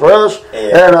clothes for us.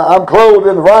 Yeah. And I'm clothed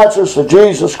in the righteousness of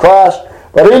Jesus Christ.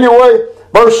 But anyway,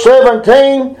 verse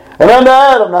 17, and unto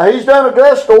Adam. Now he's done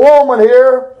addressed the woman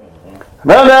here. Mm-hmm.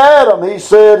 And unto Adam he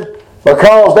said,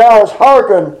 because thou hast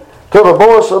hearkened to the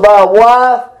voice of thy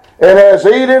wife, and hast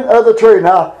eaten of the tree.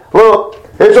 Now, look,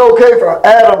 it's okay for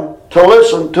Adam to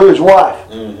listen to his wife.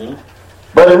 Mm-hmm.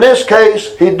 But in this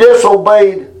case, he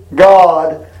disobeyed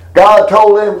God. God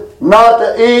told him not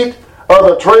to eat of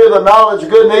the tree of the knowledge of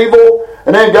good and evil.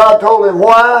 And then God told him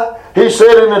why. He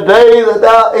said, in the day that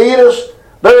thou eatest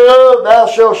thereof, thou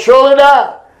shalt surely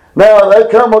die. Now, they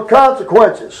come with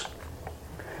consequences.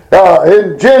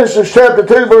 In Genesis chapter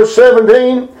 2, verse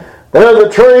 17, that of the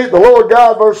tree, the Lord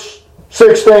God, verse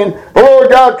 16, the Lord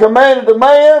God commanded the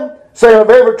man, saying, of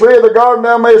every tree of the garden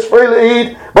thou mayest freely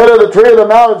eat, but of the tree of the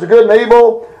knowledge of good and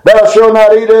evil, thou shalt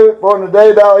not eat of it, for in the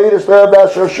day thou eatest thereof, thou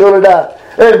shalt surely die.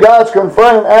 And God's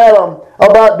confronting Adam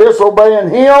about disobeying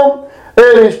Him.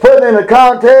 and he's putting in the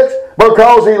context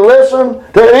because he listened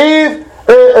to Eve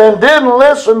and didn't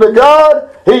listen to God.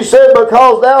 He said,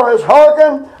 because thou hast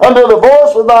hearkened unto the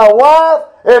voice of thy wife,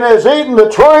 and hast eaten of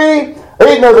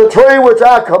the tree which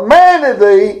I commanded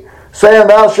thee, saying,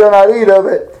 thou shalt not eat of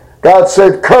it. God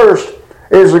said, cursed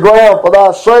is the ground for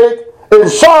thy sake. In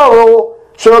sorrow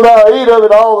shalt thou eat of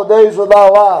it all the days of thy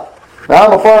life. Now,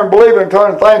 I'm a firm believer in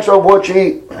turning thanks over what you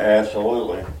eat.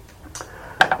 Absolutely.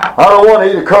 I don't want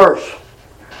to eat a curse.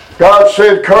 God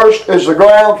said, cursed is the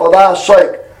ground for thy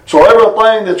sake. So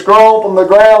everything that's grown from the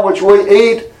ground which we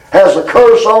eat has a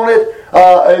curse on it.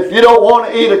 If you don't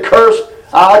want to eat a curse,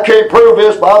 I can't prove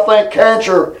this, but I think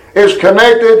cancer is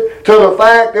connected to the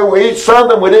fact that we eat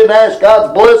something we didn't ask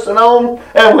God's blessing on,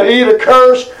 and we eat a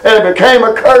curse, and it became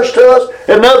a curse to us.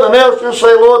 If nothing else, just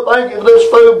say, Lord, thank you for this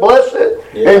food. Bless it.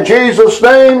 Yeah. In Jesus'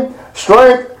 name,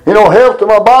 strength, health to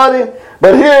my body.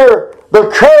 But here, the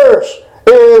curse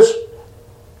is,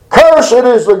 cursed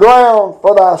is the ground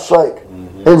for thy sake.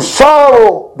 Mm-hmm. In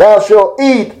sorrow thou shalt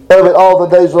eat of it all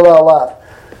the days of thy life.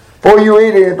 Before you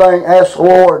eat anything, ask the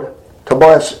Lord to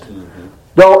bless it. Mm-hmm.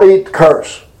 Don't eat the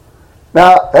curse.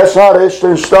 Now, that's not etched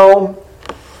in stone,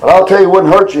 but I'll tell you, it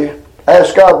wouldn't hurt you.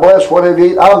 Ask God to bless whatever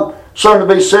you eat. I'm soon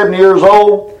to be 70 years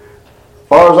old. As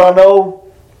far as I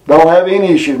know, don't have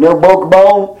any issues. Never broke a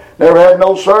bone. Never had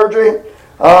no surgery.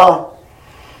 Never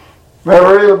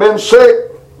really been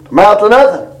sick. Amount to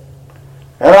nothing.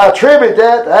 And I attribute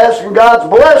that to asking God's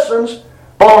blessings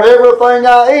upon everything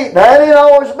I eat. Now, it ain't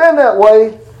always been that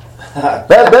way.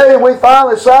 That day we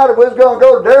finally decided we was going to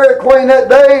go to Dairy Queen that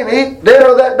day and eat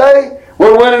dinner that day.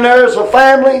 We went in there as a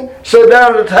family, sat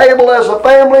down at the table as a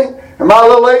family, and my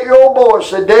little 8-year-old boy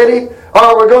said, Daddy,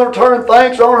 are we going to turn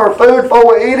thanks on our food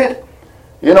before we eat it?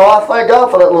 I thank God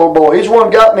for that little boy. He's the one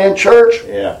who got me in church.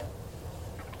 Yeah.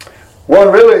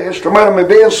 One really instrumental in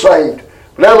me being saved.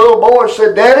 But that little boy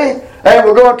said, Daddy, and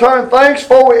we're going to turn thanks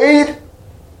before we eat.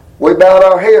 We bowed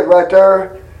our head right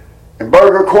there in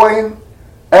Burger Queen.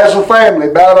 As a family,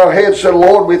 bowed our heads and said,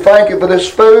 Lord, we thank you for this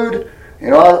food.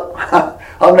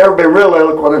 I've never been real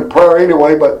eloquent in prayer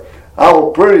anyway, but I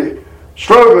was pretty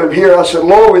struggling here. I said,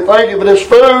 Lord, we thank you for this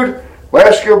food. We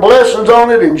ask your blessings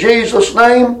on it in Jesus'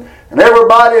 name. And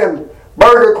everybody in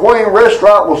Burger Queen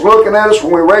restaurant was looking at us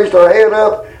when we raised our head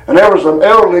up. And there was an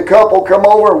elderly couple come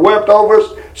over and wept over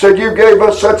us. Said, you gave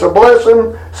us such a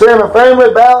blessing. Seeing the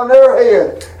family bowing their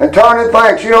head and turning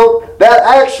thanks. That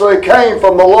actually came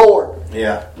from the Lord.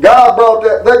 Yeah. God brought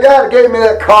that. That guy that gave me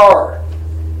that car,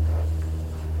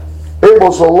 it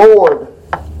was the Lord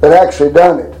that actually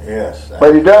done it. Yes.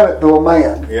 But he done it through a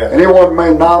man. Yes. And he wasn't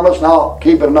made anonymous, and I'll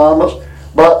keep it anonymous.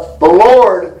 But the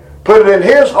Lord put it in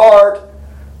his heart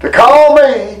to call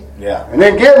me. Yeah. And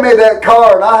then give me that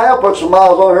car. And I have put some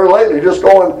miles on her lately, just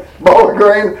going Bowling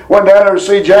Green. Went down there to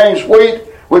see James Wheat,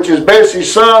 which is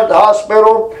Bessie's son, at the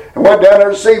hospital. And went down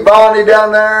there to see Bonnie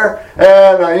down there.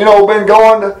 And, been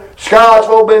going to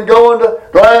Scottsville, been going to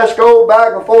Glasgow,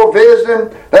 back and forth visiting.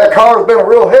 That car's been a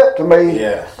real help to me.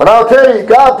 Yes. But I'll tell you,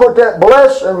 God put that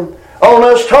blessing on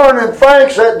us turning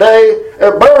thanks that day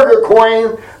at Burger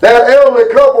Queen. That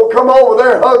elderly couple come over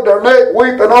there and hugged their neck,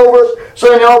 weeping over us,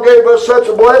 saying y'all gave us such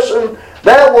a blessing.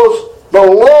 That was the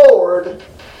Lord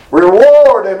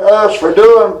rewarding us for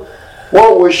doing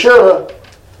what we should have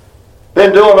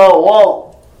been doing all along.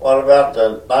 What about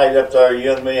the night up there,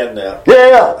 you and me and them?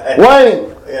 Yeah,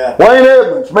 Wayne. Yeah. Wayne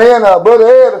Edmonds. Me and Brother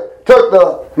Ed took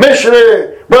the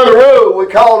missionary, Brother Rue. We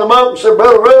called him up and said,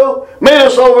 Brother Rue, meet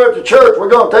us over at the church. We're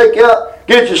going to take you out,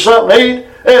 get you something to eat.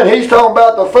 And he's talking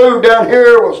about the food down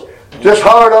here was just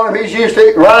hard on him. He's used to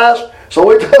eating rice. So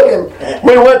we took him.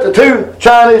 We went to 2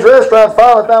 Chinese restaurants,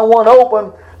 finally found one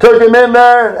open, took him in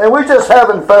there, and we just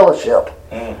having fellowship.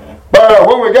 Mm-hmm. But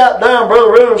when we got down,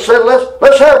 Brother Reuben said,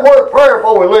 let's have a word of prayer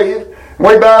before we leave. And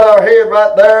we bowed our head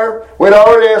right there. We'd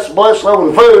already asked a blessing over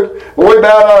the food, but we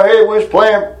bowed our head. We was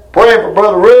praying for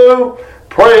Brother Reuben,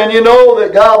 praying,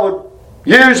 that God would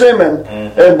use him and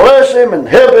bless him and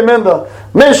help him in the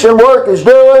mission work he's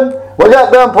doing. We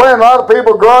got done praying. A lot of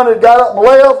people grunted, got up and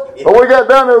left. But we got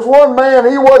done. There was one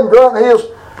man, he wasn't grunting. He was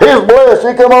blessed.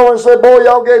 He come over and said, boy,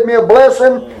 y'all gave me a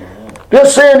blessing.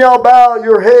 Just seeing y'all bow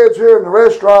your heads here in the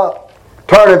restaurant,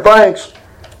 turning thanks,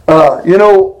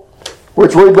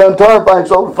 which we've done turn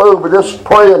thanks over food, but just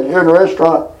praying here in the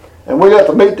restaurant. And we got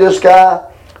to meet this guy.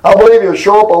 I believe he'll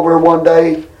show up over here one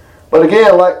day. But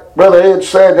again, like Brother Ed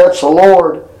said, that's the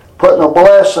Lord putting a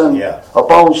blessing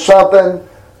upon something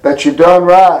that you've done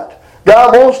right.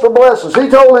 God wants to bless us. He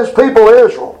told his people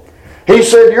Israel, he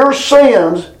said, your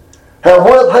sins have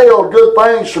withheld good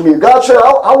things from you. God said,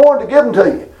 I wanted to give them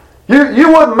to you.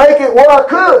 You wouldn't make it where I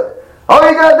could. All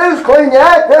you got to do is clean your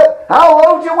act up. I'll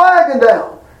load your wagon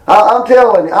down. I'm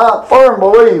telling you, I firmly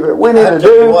believe it. We need to do. I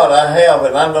tell you what, I have,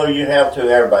 and I know you have too.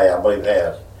 Everybody, I believe,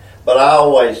 has. But I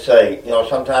always say,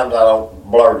 sometimes I don't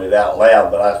blurt it out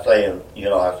loud, but I say,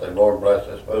 I say, Lord bless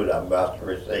this food I'm about to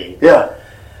receive. Yeah.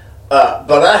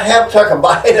 But I have took a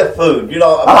bite of food.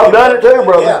 I've done it too,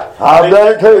 brother. Yeah. I've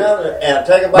done it too. And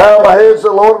take a bite. Bow my head and say,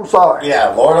 Lord, I'm sorry. Yeah,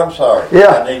 Lord, I'm sorry.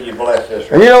 Yeah. I need you to bless this.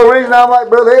 And the reason I'm like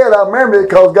Brother Ed, I remember it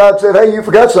because God said, hey, you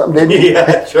forgot something, didn't you? Yeah,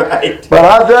 that's right. But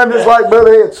I've done just like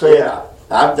Brother Ed said. Yeah,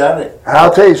 I've done it.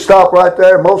 I'll tell you, stop right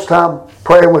there. Most time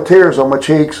praying with tears on my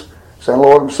cheeks, saying,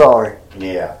 Lord, I'm sorry.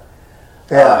 Yeah.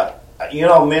 Yeah.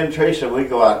 Me and Teresa, we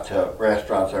go out to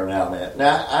restaurants every now and then.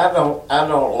 Now, I don't,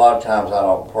 a lot of times I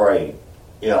don't pray,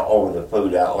 over the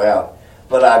food out loud,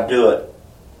 but I do it.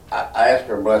 I ask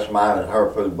her to bless mine and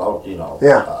her food both,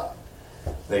 Yeah.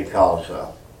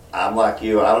 Because I'm like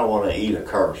you, I don't want to eat a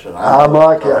curse. And I'm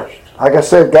like you. Like I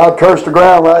said, God cursed the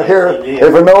ground right here.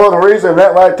 If for no other reason than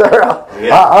that right there,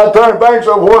 I turn things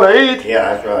over what I eat.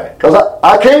 Yeah, that's right. Because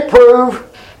I can't prove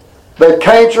that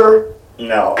cancer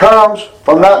comes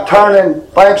from not turning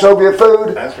thanks over your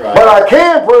food. That's right. But I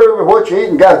can prove that what you eat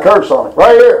and got a curse on it.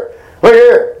 Right here. Look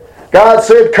here. God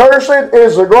said, cursed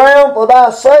is the ground for thy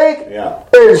sake. Yeah.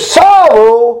 In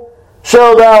sorrow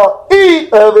shalt thou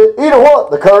eat of it. Eat of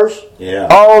what? The curse. Yeah.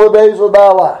 All the days of thy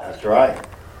life. That's right.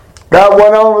 God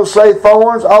went on to say,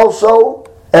 thorns also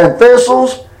and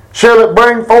thistles shall it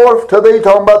bring forth to thee,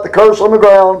 talking about the curse on the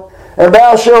ground. And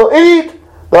thou shalt eat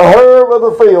the herb of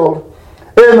the field.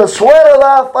 In the sweat of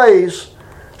thy face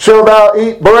shalt thou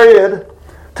eat bread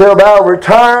till thou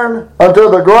return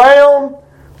unto the ground.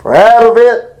 For out of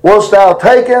it wast thou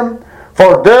taken,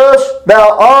 for dust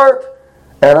thou art,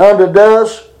 and unto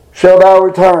dust shalt thou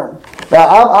return.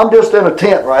 Now, I'm just in a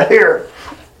tent right here.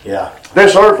 Yeah.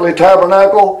 This earthly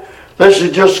tabernacle, this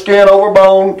is just skin over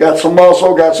bone, got some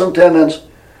muscle, got some tendons.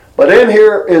 But in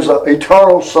here is an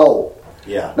eternal soul.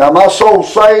 Yeah. Now, my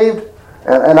soul's saved,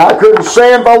 and I couldn't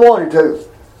sin if I wanted to.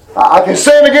 I can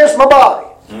sin against my body.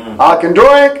 I can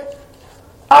drink.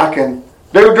 I can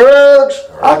do drugs.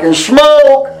 I can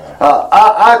smoke.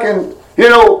 I can,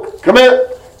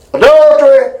 commit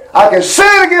adultery. I can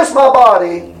sin against my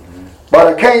body, but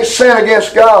I can't sin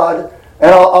against God.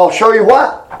 And I'll show you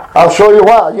why. I'll show you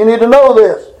why. You need to know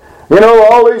this.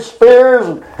 All these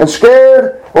fears and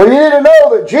scared. Well, you need to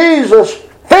know that Jesus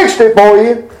fixed it for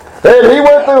you. And he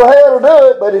went through hell to do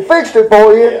it, but he fixed it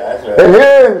for you. Yeah, that's right. And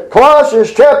here in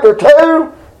Colossians chapter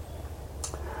 2,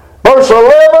 verse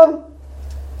 11,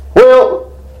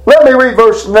 well, let me read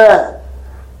verse 9.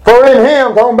 For in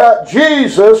him, talking about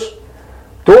Jesus,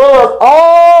 dwelleth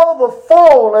all the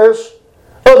fullness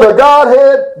of the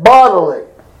Godhead bodily.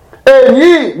 And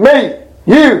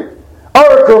you,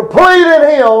 are complete in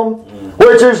him,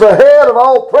 which is the head of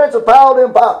all principality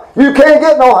and power. You can't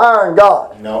get no higher than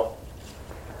God. No.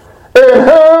 In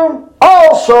whom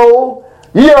also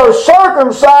ye are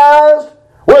circumcised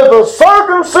with a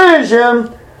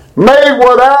circumcision made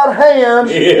without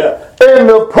hands, in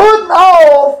the putting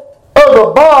off of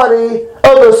the body of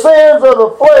the sins of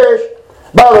the flesh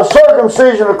by the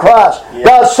circumcision of Christ.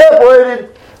 God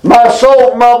separated my soul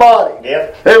from my body.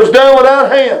 It was done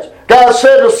without hands. God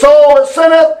said, the soul that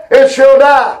sinneth, it shall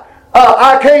die.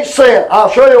 I can't sin. I'll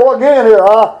show you again here.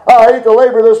 I hate to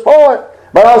labor this point,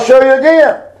 but I'll show you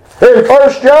again. In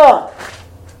 1 John.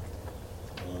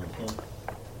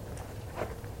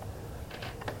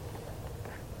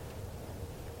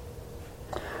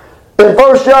 In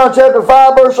 1 John chapter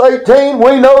 5, verse 18,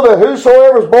 we know that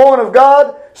whosoever is born of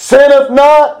God sinneth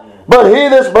not, but he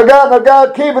that's begotten of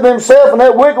God keepeth himself, and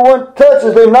that wicked one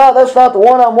touches him not. That's not the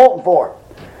one I'm wanting for.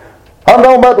 I'm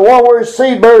talking about the one where his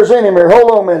seed bears in him here.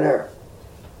 Hold on a minute here.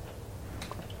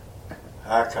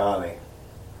 Hi, Connie.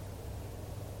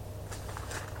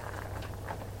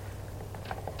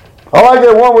 I like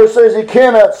that one where it says he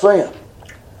cannot sin.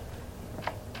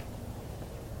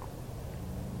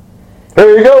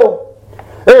 Here you go.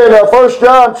 In 1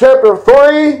 John chapter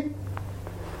 3,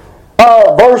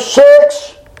 verse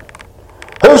 6,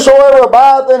 whosoever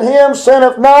abideth in him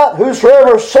sinneth not.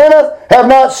 Whosoever sinneth have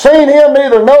not seen him,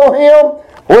 neither know him.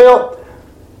 Well,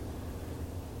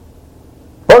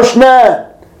 verse 9,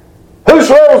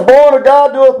 whosoever is born of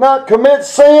God doeth not commit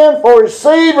sin, for his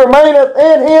seed remaineth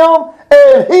in him,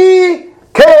 and he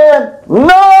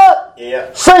cannot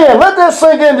sin. Let that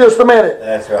sink in just a minute.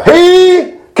 That's right.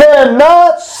 He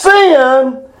cannot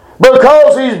sin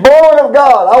because he's born of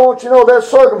God. I want you to know that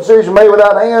circumcision made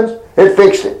without hands, it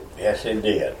fixed it. Yes, it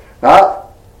did. Now,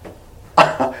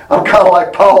 I'm kind of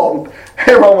like Paul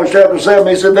In Romans chapter 7,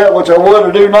 he said, that which I would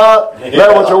or do not,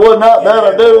 that which I would not, that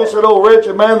I do. He said, oh,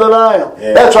 wretched man that I am.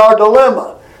 Yeah. That's our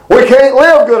dilemma. We can't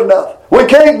live good enough. We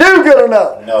can't do good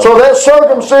enough. No. So that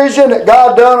circumcision that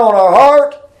God done on our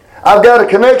heart, I've got a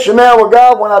connection now with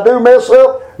God. When I do mess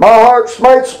up, my heart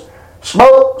smites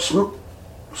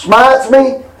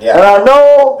me, Yeah. and I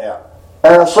know, Yeah.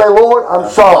 and I say, Lord, I'm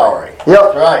sorry. Yep.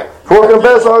 That's right. For we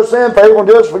confess our sin, faithful and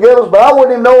just forgive us. But I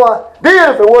wouldn't even know I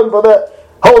did if it wasn't for that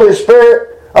Holy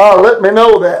Spirit. Let me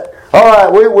know that. All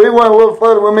right, we went a little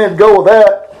further. We meant to go with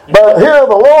that. But here,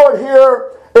 the Lord here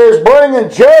is bringing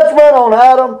judgment on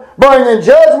Adam, bringing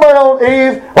judgment on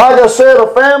Eve. Like I said,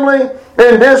 a family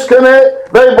in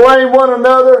disconnect, they blame one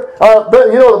another.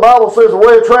 The Bible says the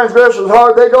way of transgressors is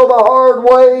hard. They go the hard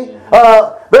way.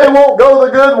 They won't go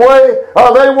the good way.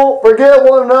 They won't forgive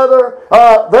one another.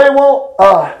 They won't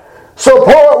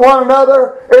support one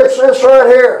another. It's this right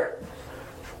here.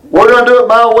 We're going to do it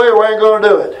my way, or we ain't going to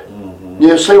do it. Mm-hmm.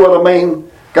 You see what I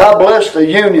mean? God bless the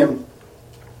union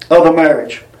of the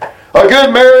marriage. A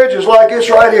good marriage is like this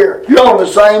right here. You're on the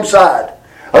same side.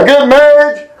 A good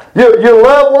marriage, you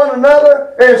love one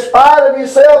another in spite of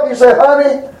yourself. You say,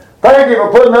 honey, thank you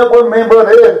for putting up with me and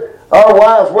Brother Ed. Our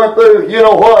wives went through, you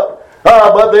know what,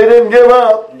 but they didn't give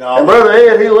up. No. And Brother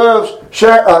Ed, he loves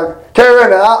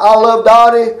Karen, and I love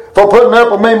Dottie for putting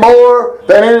up with me more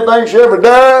than anything she ever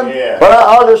done. Yeah. But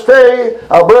I'll just tell you,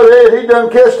 Brother Ed, he done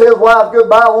kissed his wife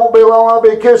goodbye. It won't be long, I'll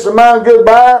be kissing mine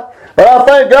goodbye. But I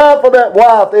thank God for that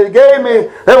wife that He gave me,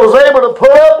 that was able to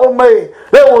put up with me,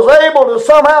 that was able to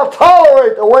somehow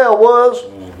tolerate the way I was.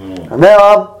 Mm-hmm. And now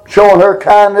I'm showing her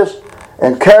kindness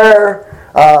and care,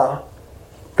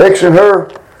 fixing her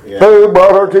food,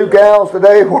 brought her 2 gallons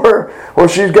today where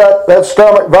she's got that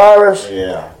stomach virus.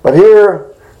 Yeah. But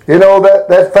here,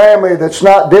 that family that's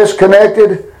not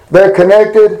disconnected, they're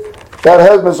connected. That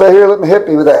husband said, here, let me help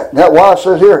you with that. And that wife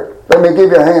says, here, let me give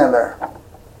you a hand there.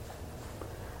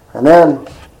 And then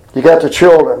you got the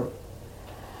children.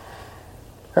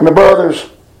 And the brothers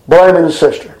blaming the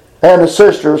sister. And the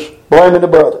sisters blaming the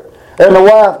brother. And the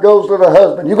wife goes to the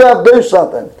husband. You got to do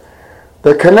something.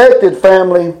 The connected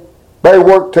family, they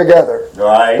work together.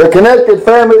 Right. The connected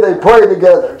family, they pray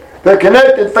together. The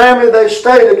connected family, they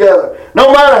stay together.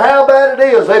 No matter how bad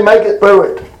it is, they make it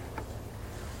through it.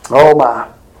 Oh my.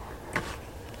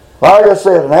 Like I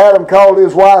said, and Adam called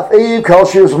his wife Eve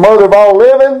because she was the mother of all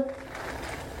living.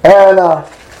 And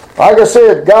like I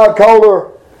said, God called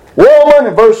her woman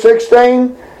in verse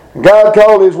 16. And God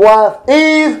called his wife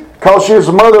Eve because she was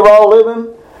the mother of all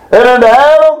living. And unto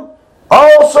Adam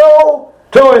also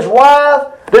to his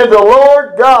wife did the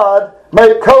Lord God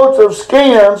make coats of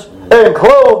skins and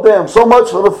clothe them. So much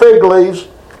for the fig leaves.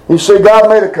 You see, God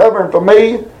made a covering for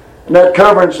me. And that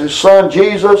covering is His Son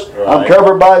Jesus. Right. I'm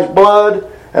covered by His blood.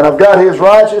 And I've got His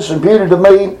righteousness imputed to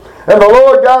me. And the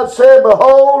Lord God said,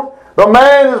 behold, the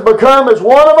man has become as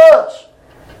one of us.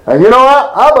 And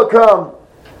I become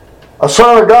a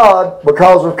son of God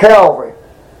because of Calvary.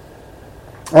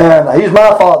 And He's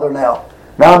my father now.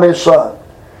 Now I'm His son.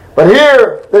 But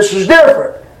here, this is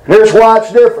different. Here's why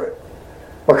it's different.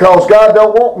 Because God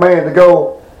don't want man to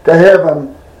go to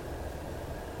heaven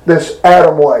this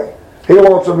Adam way. He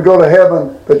wants him to go to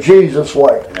heaven the Jesus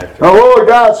way. And the Lord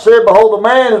God said, behold, the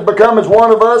man has become as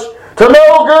one of us to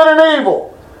know good and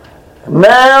evil.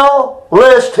 Now,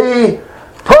 lest he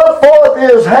put forth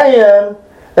his hand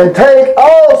and take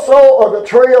also of the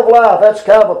tree of life. That's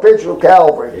kind of a picture of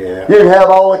Calvary. Yeah. You can have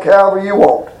all the Calvary you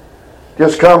want.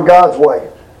 Just come God's way.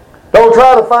 Don't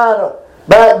try to find a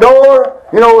back door.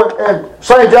 In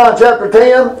St. John chapter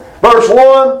 10, verse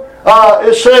 1,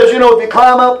 it says, if you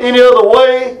climb up any other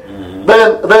way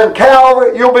than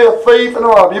Calvary, you'll be a thief and a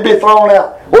robber. You'll be thrown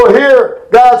out. Well, here,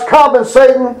 God's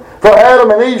compensating for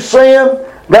Adam and Eve's sin.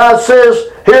 God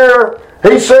says here,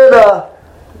 He said,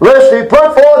 lest he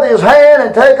put forth his hand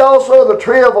and take also the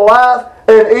tree of life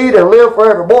and eat and live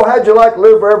forever. Boy, how'd you like to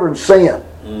live forever in sin?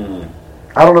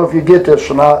 I don't know if you get this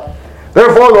or not.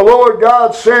 Therefore the Lord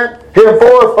God sent him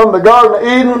forth from the Garden of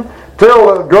Eden to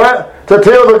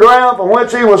till the ground from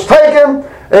whence he was taken,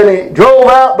 and he drove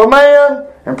out the man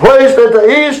and placed at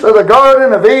the east of the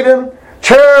Garden of Eden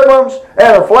cherubims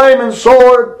and a flaming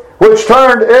sword, which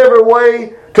turned every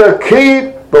way to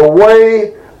keep the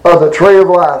way of the tree of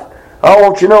life. I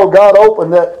want you to know God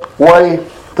opened that way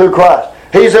through Christ.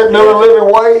 He's that new and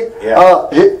living way. Yeah.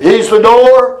 He's the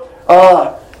door.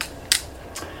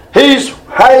 He's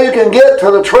how you can get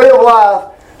to the tree of life.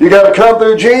 You got to come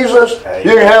through Jesus.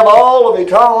 You can have all of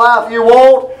eternal life you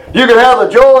want. You can have the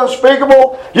joy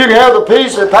unspeakable. You can have the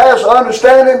peace that passes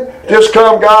understanding. Just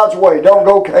come God's way. Don't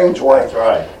go Cain's way. That's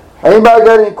right. Anybody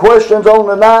got any questions on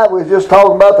tonight? We're just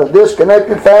talking about the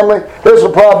disconnected family. This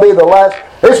will probably be the last.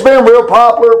 It's been real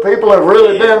popular. People have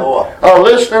really been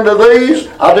listening to these.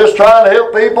 I'm just trying to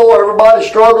help people. Everybody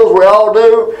struggles. We all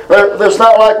do. It's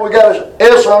not like we got an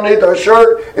S underneath our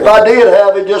shirt. If I did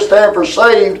have it, just stand for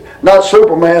saved, not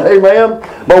Superman. Amen.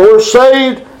 But we're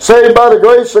saved by the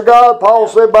grace of God. Paul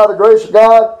said, by the grace of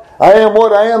God, I am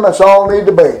what I am. That's all I need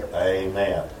to be.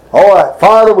 Amen. All right,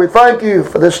 Father, we thank you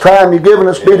for this time you've given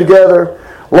us to be together.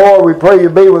 Lord, we pray you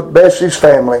be with Bessie's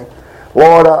family.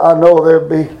 Lord, I know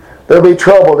they'll be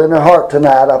troubled in their heart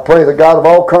tonight. I pray the God of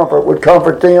all comfort would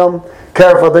comfort them,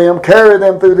 care for them, carry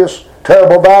them through this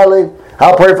terrible valley.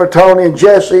 I pray for Tony and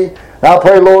Jesse. I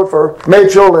pray, Lord, for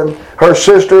Mitchell and her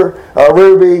sister,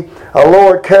 Ruby.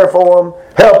 Lord, care for them.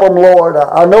 Help them, Lord.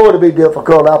 I know it'll be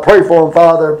difficult. I pray for them,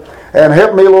 Father. And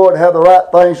help me, Lord, have the right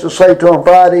things to say to them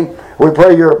Friday. We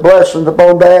pray your blessings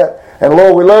upon that. And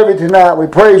Lord, we love you tonight. We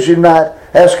praise you tonight.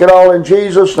 Ask it all in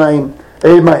Jesus' name.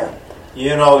 Amen.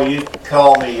 You know, you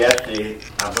called me yesterday.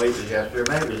 I believe it was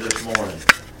yesterday. Maybe it was this morning.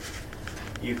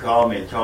 You called me and told